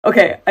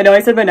Okay, I know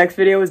I said my next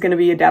video was going to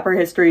be a Dapper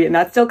history, and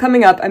that's still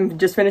coming up. I'm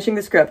just finishing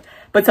the script,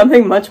 but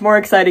something much more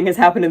exciting has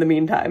happened in the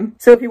meantime.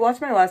 So if you watched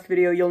my last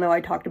video, you'll know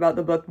I talked about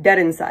the book Dead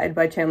Inside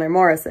by Chandler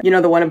Morrison. You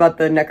know, the one about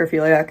the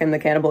necrophiliac and the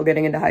cannibal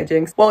getting into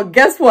hijinks? Well,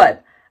 guess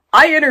what?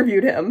 I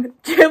interviewed him.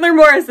 Chandler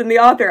Morrison, the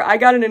author, I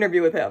got an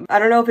interview with him. I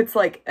don't know if it's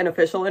like an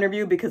official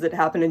interview because it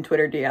happened in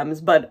Twitter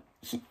DMs, but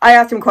I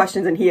asked him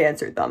questions and he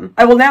answered them.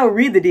 I will now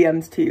read the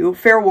DMs to you.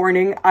 Fair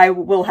warning, I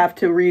will have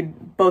to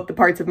read both the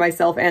parts of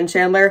myself and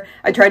Chandler.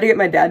 I tried to get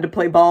my dad to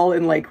play ball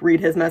and like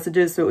read his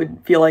messages so it would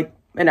feel like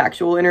an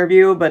actual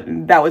interview, but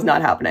that was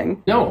not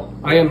happening. No,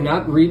 I am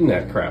not reading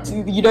that crap.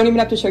 You don't even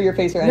have to show your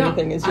face or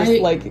anything. No, it's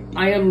just like...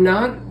 I am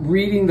not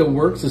reading the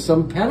works of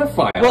some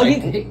pedophile. Well,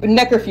 he's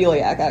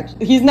necrophiliac,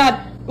 actually. He's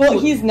not... Well,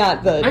 he's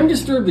not the... I'm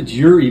disturbed that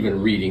you're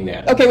even reading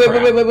that. Okay,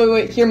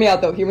 wait. Hear me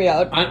out, though. Hear me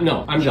out.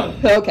 No, I'm done.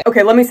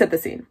 Okay, let me set the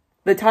scene.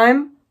 The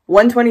time,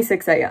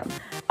 1:26 a.m.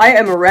 I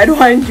am red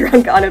wine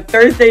drunk on a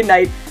Thursday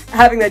night,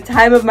 having the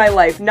time of my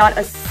life, not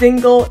a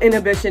single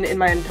inhibition in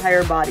my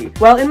entire body.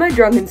 While in my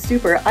drunken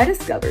stupor, I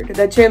discovered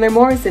that Chandler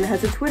Morrison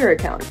has a Twitter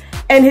account,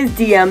 and his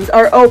DMs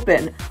are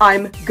open.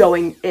 I'm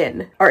going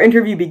in. Our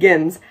interview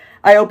begins.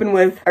 I open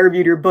with, I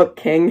reviewed your book,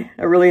 King.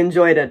 I really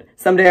enjoyed it.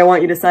 Someday I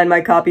want you to sign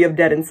my copy of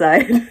Dead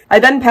Inside. I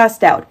then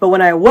passed out, but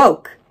when I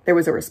awoke, there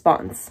was a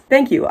response.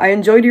 Thank you. I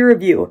enjoyed your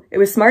review. It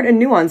was smart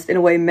and nuanced in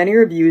a way many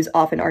reviews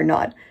often are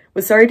not.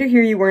 Was sorry to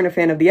hear you weren't a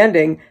fan of the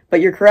ending, but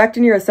you're correct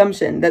in your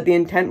assumption that the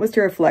intent was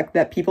to reflect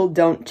that people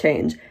don't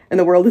change, and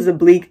the world is a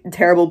bleak,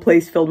 terrible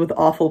place filled with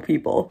awful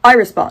people. I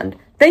respond,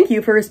 thank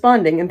you for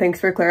responding, and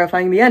thanks for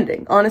clarifying the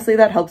ending. Honestly,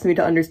 that helps me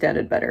to understand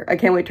it better. I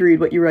can't wait to read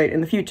what you write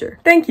in the future.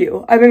 Thank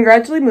you. I've been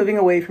gradually moving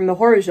away from the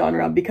horror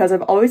genre because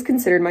I've always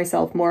considered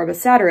myself more of a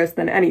satirist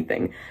than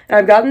anything, and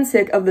I've gotten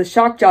sick of the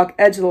shock jock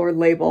edgelord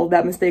label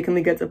that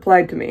mistakenly gets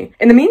applied to me.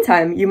 In the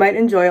meantime, you might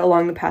enjoy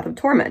Along the Path of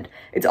Torment.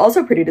 It's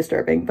also pretty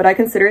disturbing, but I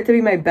consider it to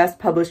be my best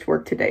published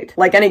work to date.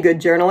 Like any good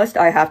journalist,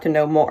 I have to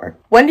know more.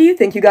 When do you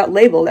think you got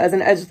labeled as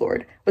an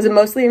edgelord? Was it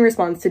mostly in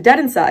response to Dead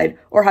Inside,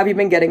 or have you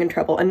been getting in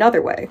trouble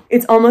another way?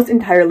 It's almost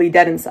entirely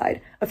Dead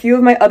Inside. A few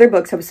of my other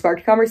books have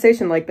sparked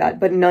conversation like that,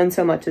 but none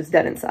so much as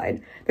Dead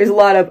Inside. There's a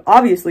lot of,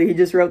 obviously he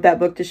just wrote that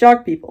book to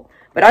shock people.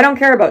 But I don't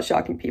care about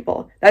shocking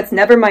people. That's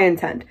never my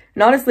intent.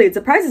 And honestly, it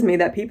surprises me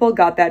that people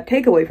got that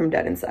takeaway from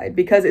Dead Inside,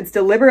 because it's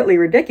deliberately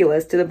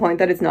ridiculous to the point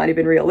that it's not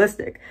even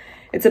realistic.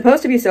 It's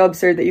supposed to be so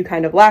absurd that you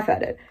kind of laugh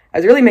at it. I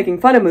was really making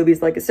fun of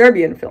movies like a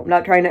Serbian film,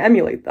 not trying to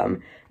emulate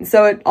them. And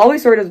so it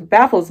always sort of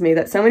baffles me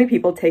that so many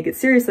people take it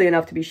seriously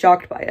enough to be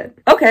shocked by it.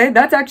 Okay,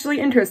 that's actually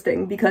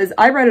interesting, because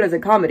I read it as a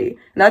comedy,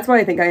 and that's why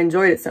I think I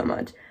enjoyed it so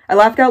much. I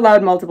laughed out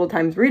loud multiple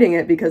times reading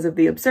it because of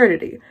the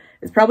absurdity.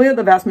 It's probably that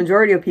the vast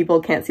majority of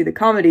people can't see the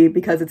comedy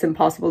because it's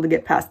impossible to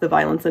get past the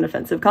violence and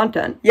offensive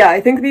content. Yeah,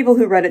 I think the people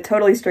who read it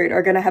totally straight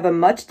are gonna have a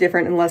much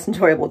different and less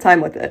enjoyable time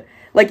with it.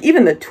 Like,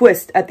 even the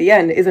twist at the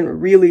end isn't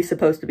really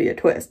supposed to be a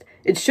twist.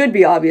 It should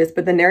be obvious,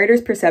 but the narrator's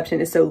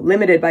perception is so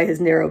limited by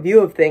his narrow view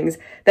of things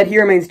that he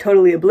remains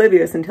totally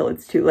oblivious until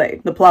it's too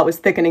late. The plot was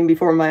thickening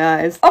before my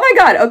eyes. Oh my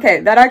god, okay,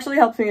 that actually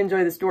helps me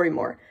enjoy the story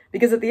more.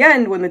 Because at the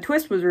end, when the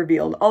twist was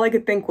revealed, all I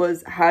could think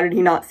was, how did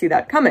he not see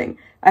that coming?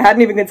 I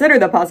hadn't even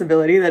considered the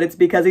possibility that it's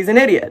because he's an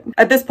idiot.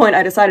 At this point,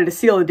 I decided to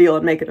seal the deal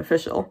and make it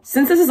official.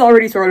 Since this is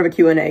already sort of a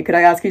Q&A, could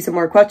I ask you some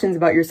more questions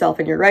about yourself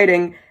and your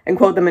writing, and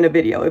quote them in a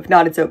video? If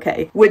not, it's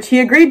okay. Which he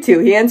agreed to.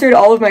 He answered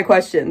all of my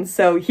questions,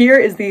 so here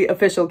is the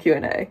official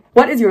Q&A.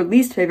 What is your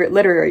least favorite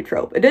literary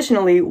trope?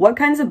 Additionally, what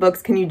kinds of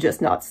books can you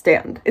just not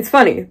stand? It's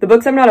funny, the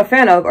books I'm not a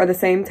fan of are the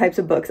same types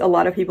of books a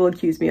lot of people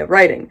accuse me of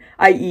writing,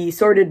 i.e.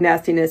 sordid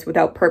nastiness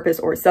without purpose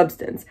or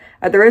substance.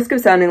 At the risk of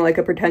sounding like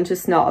a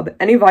pretentious snob,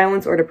 any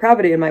violence or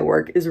depravity in my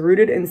work is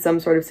rooted in some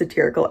sort of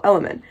satirical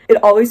element.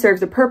 It always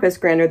serves a purpose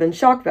grander than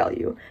shock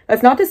value.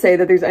 That's not to say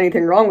that there's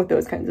anything wrong with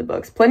those kinds of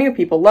books. Plenty of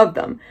people love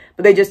them,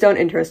 but they just don't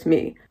interest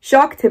me.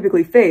 Shock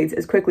typically fades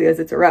as quickly as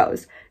it's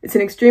aroused. It's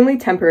an extremely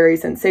temporary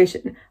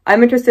sensation.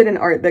 I'm interested in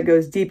art that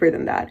goes deeper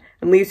than that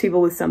and leaves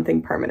people with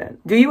something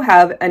permanent. Do you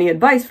have any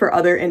advice for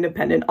other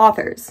independent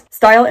authors?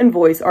 Style and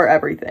voice are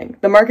everything.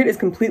 The market is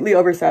completely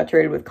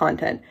oversaturated with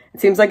content. It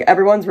seems like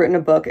everyone's written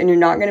a book and you're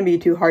not going to be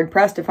too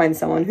hard-pressed to find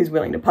someone who's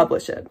willing to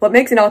publish it. What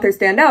makes an author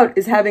stand out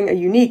is having a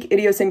unique,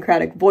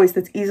 idiosyncratic voice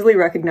that's easily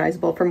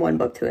recognizable from one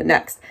book to the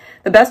next.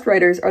 The best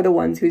writers are the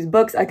ones whose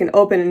books I can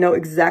open and know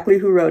exactly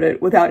who wrote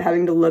it without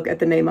having to look at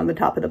the name on the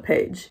top of the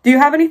page. Do you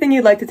have anything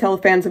you'd like to tell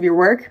fans of your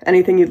work?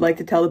 Anything you'd like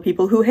to tell the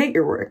people who hate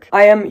your work?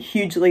 I am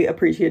hugely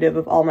appreciative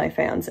of all my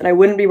fans, and I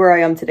wouldn't be where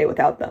I am today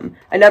without them.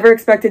 I never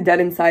expected Dead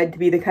Inside to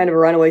be the kind of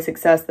runaway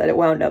success that it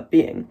wound up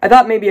being. I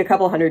thought maybe a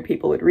couple hundred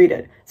people would read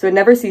it, so it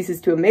never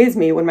ceases to amaze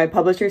me when my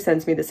publisher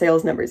sends me the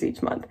sales numbers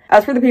each month.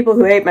 As for the people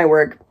who hate my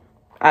work,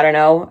 I don't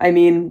know. I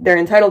mean, they're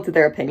entitled to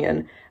their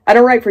opinion. I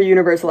don't write for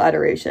universal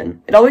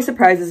adoration. It always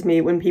surprises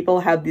me when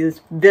people have these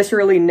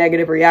viscerally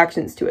negative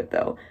reactions to it,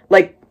 though.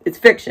 Like, it's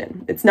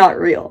fiction. It's not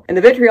real. And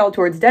the vitriol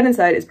towards Dead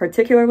Inside is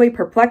particularly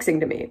perplexing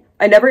to me.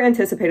 I never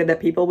anticipated that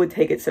people would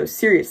take it so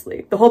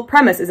seriously. The whole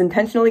premise is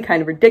intentionally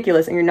kind of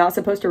ridiculous and you're not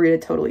supposed to read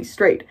it totally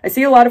straight. I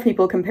see a lot of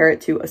people compare it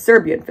to a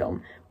Serbian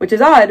film, which is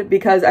odd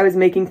because I was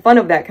making fun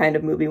of that kind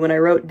of movie when I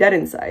wrote Dead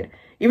Inside.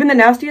 Even the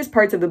nastiest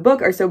parts of the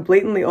book are so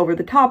blatantly over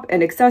the top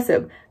and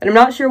excessive that I'm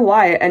not sure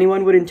why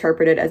anyone would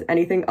interpret it as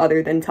anything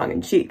other than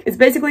tongue-in-cheek. It's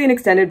basically an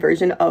extended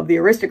version of the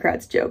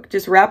Aristocrats joke,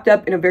 just wrapped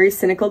up in a very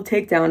cynical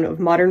takedown of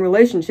modern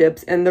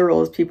relationships and the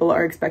roles people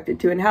are expected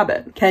to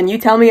inhabit. Can you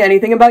tell me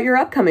anything about your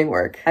upcoming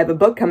work? I have a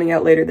book coming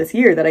out later this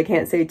year that I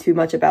can't say too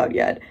much about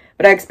yet,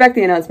 but I expect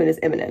the announcement is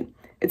imminent.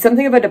 It's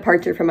something of a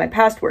departure from my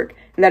past work,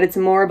 in that it's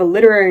more of a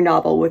literary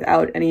novel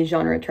without any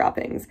genre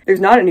trappings. There's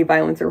not any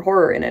violence or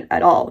horror in it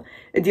at all.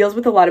 It deals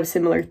with a lot of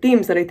similar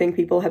themes that I think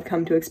people have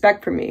come to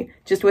expect from me,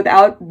 just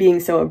without being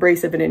so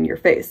abrasive and in your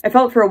face. I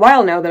felt for a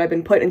while now that I've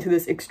been put into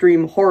this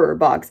extreme horror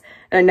box,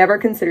 and I never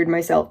considered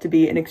myself to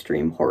be an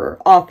extreme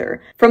horror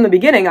author. From the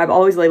beginning, I've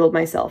always labeled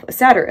myself a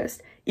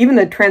satirist. Even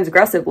the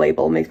transgressive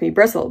label makes me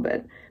bristle a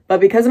bit. But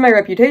because of my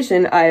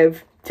reputation,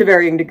 I've, to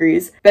varying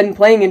degrees, been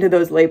playing into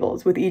those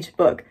labels with each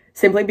book,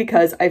 simply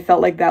because I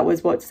felt like that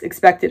was what's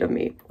expected of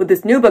me. With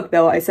this new book,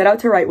 though, I set out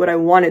to write what I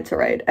wanted to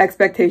write.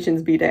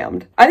 Expectations be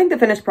damned. I think the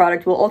finished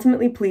product will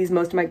ultimately please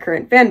most of my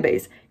current fan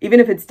base, even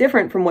if it's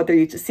different from what they're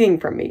used to seeing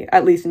from me,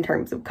 at least in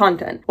terms of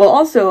content, while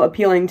also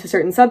appealing to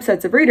certain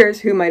subsets of readers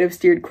who might have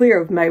steered clear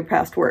of my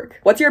past work.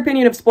 What's your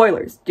opinion of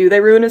spoilers? Do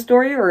they ruin a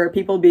story, or are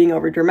people being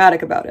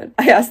overdramatic about it?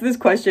 I ask this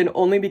question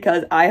only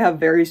because I have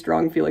very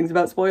strong feelings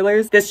about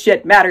spoilers. This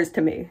shit matters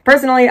to me.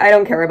 Personally, I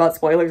don't care about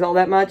spoilers all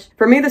that much.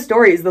 For me, the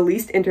story is the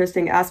least interesting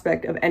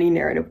aspect of any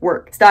narrative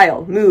work.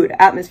 Style, mood,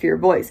 atmosphere,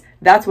 voice,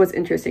 that's what's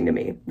interesting to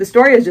me. The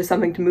story is just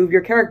something to move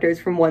your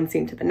characters from one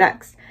scene to the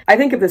next. I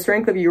think if the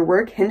strength of your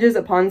work hinges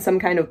upon some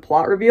kind of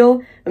plot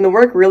reveal, then the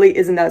work really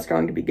isn't that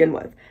strong to begin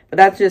with. But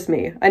that's just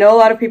me. I know a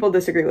lot of people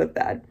disagree with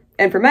that.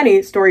 And for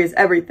many, story is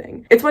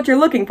everything. It's what you're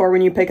looking for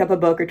when you pick up a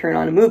book or turn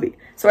on a movie.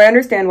 So I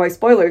understand why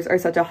spoilers are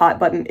such a hot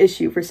button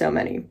issue for so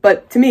many.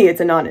 But to me,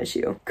 it's a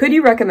non-issue. Could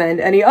you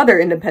recommend any other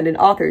independent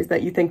authors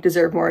that you think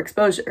deserve more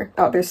exposure?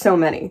 Oh, there's so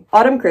many.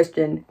 Autumn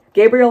Christian,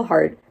 Gabriel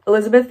Hart,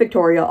 Elizabeth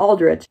Victoria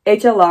Aldrich,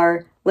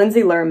 HLR,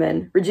 Lindsay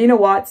Lerman, Regina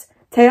Watts,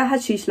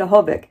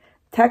 Hacic-Vlahovic,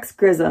 Tex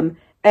Gresham,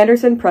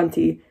 Andersen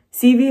Prunty,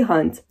 C.V.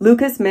 Hunt,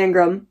 Lucas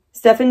Mangum,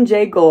 Stephen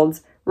J.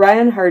 Golds,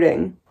 Ryan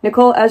Harding,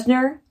 Nicole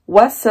Eigener,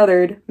 Wes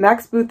Southard,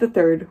 Max Booth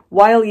III,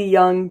 Wile E.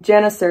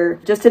 Jana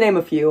Surkova, just to name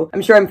a few.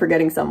 I'm sure I'm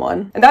forgetting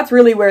someone. And that's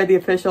really where the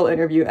official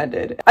interview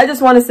ended. I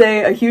just want to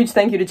say a huge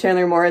thank you to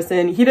Chandler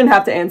Morrison. He didn't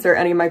have to answer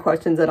any of my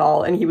questions at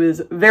all, and he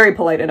was very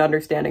polite and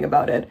understanding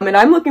about it. And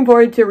I'm looking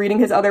forward to reading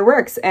his other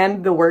works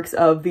and the works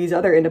of these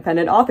other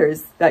independent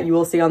authors that you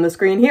will see on the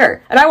screen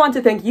here. And I want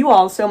to thank you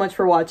all so much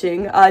for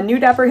watching. New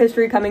Dapper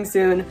history coming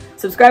soon.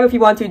 Subscribe if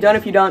you want to, don't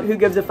if you don't. Who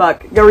gives a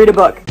fuck? Go read a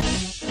book.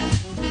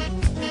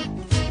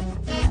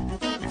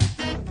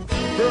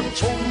 They're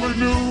totally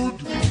nude.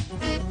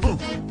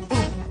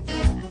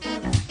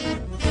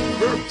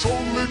 They're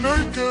totally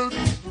naked.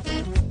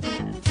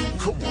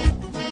 Come on.